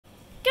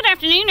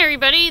afternoon,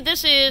 everybody.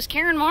 This is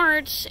Karen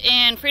Martz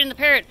and Freedom the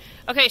Parrot.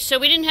 Okay, so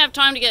we didn't have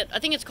time to get, I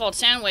think it's called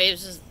Sound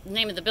Waves is the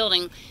name of the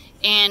building.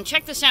 And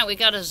check this out, we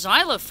got a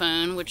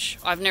xylophone, which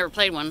I've never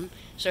played one.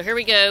 So here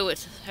we go,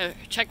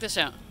 check this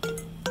out.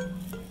 Isn't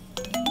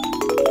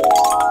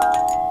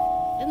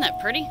that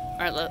pretty? All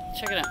right, look,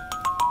 check it out.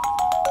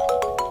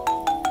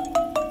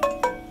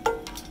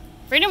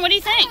 Freedom, what do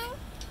you think? Hello.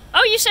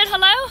 Oh, you said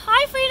hello?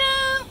 Hi,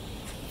 Freedom.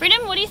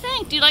 Freedom, what do you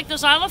think? Do you like the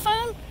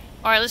xylophone?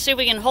 All right, let's see if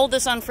we can hold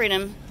this on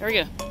Freedom. There we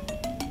go.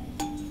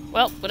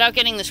 Well, without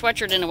getting the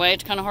sweatshirt in the way,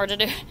 it's kind of hard to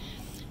do.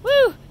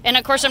 Woo! And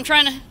of course, I'm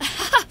trying to,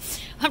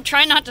 I'm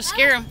trying not to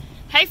scare him.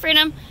 Hey,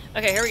 Freedom.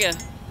 Okay, here we go.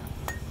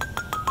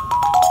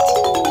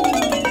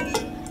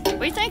 What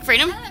do you think,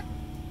 Freedom?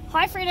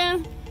 Hi,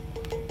 Freedom.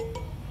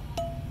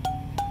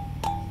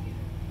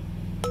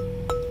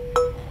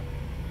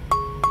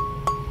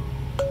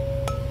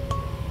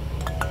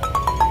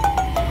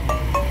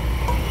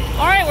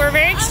 All right, we're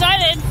very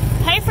excited.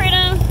 Hey,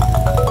 Freedom.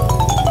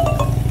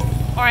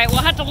 All right, we'll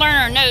have to learn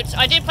our notes.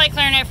 I did play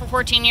clarinet for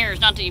 14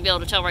 years, not that you'll be able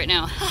to tell right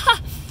now.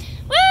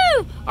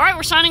 Woo! All right,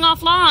 we're signing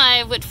off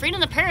live with Freedom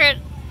the Parrot.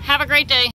 Have a great day.